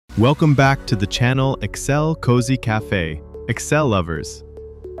Welcome back to the channel Excel Cozy Cafe, Excel lovers.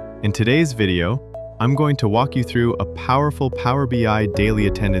 In today's video, I'm going to walk you through a powerful Power BI daily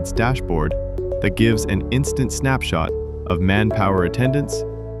attendance dashboard that gives an instant snapshot of manpower attendance,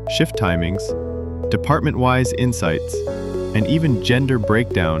 shift timings, department-wise insights, and even gender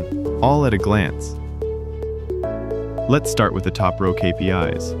breakdown, all at a glance. Let's start with the top row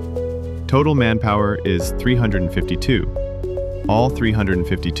KPIs. Total manpower is 352. All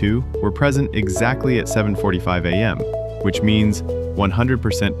 352 were present exactly at 7:45 a.m., which means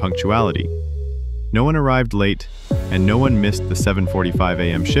 100% punctuality. No one arrived late, and no one missed the 7:45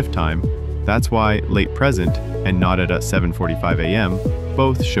 a.m. shift time. That's why late present and not at 7:45 a.m.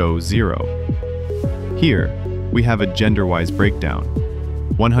 both show 0. Here, we have a gender-wise breakdown.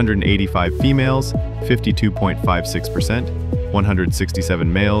 185 females, 52.56%,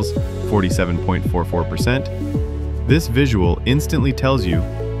 167 males, 47.44%. This visual instantly tells you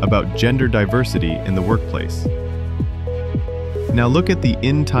about gender diversity in the workplace. Now look at the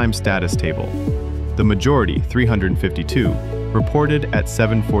in-time status table. The majority, 352, reported at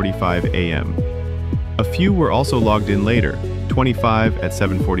 7:45 a.m. A few were also logged in later, 25 at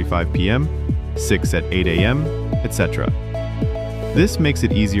 7:45 p.m., 6 at 8 a.m., etc. This makes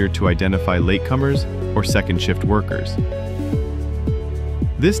it easier to identify latecomers or second shift workers.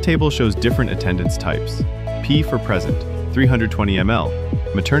 This table shows different attendance types. P for present, 320 ml,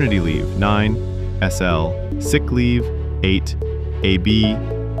 maternity leave, 9, SL, sick leave, 8, AB,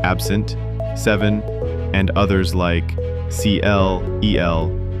 absent, 7, and others like CL,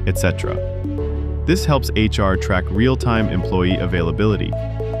 EL, etc. This helps HR track real-time employee availability.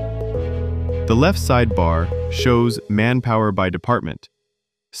 The left sidebar shows manpower by department.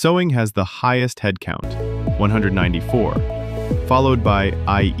 Sewing has the highest headcount, 194, followed by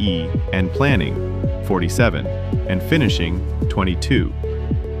IE and planning, 47, and finishing, 22.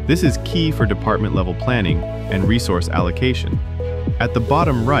 This is key for department-level planning and resource allocation. At the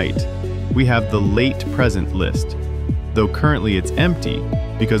bottom right, we have the late present list, though currently it's empty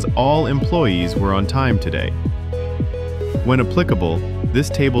because all employees were on time today. When applicable, this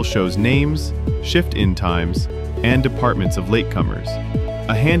table shows names, shift-in times, and departments of latecomers,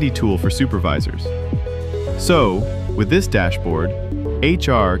 a handy tool for supervisors. So, with this dashboard,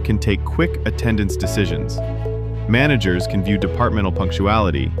 HR can take quick attendance decisions, managers can view departmental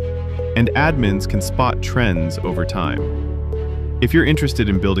punctuality, and admins can spot trends over time. If you're interested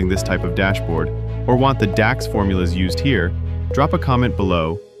in building this type of dashboard or want the DAX formulas used here, drop a comment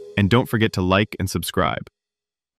below and don't forget to like and subscribe.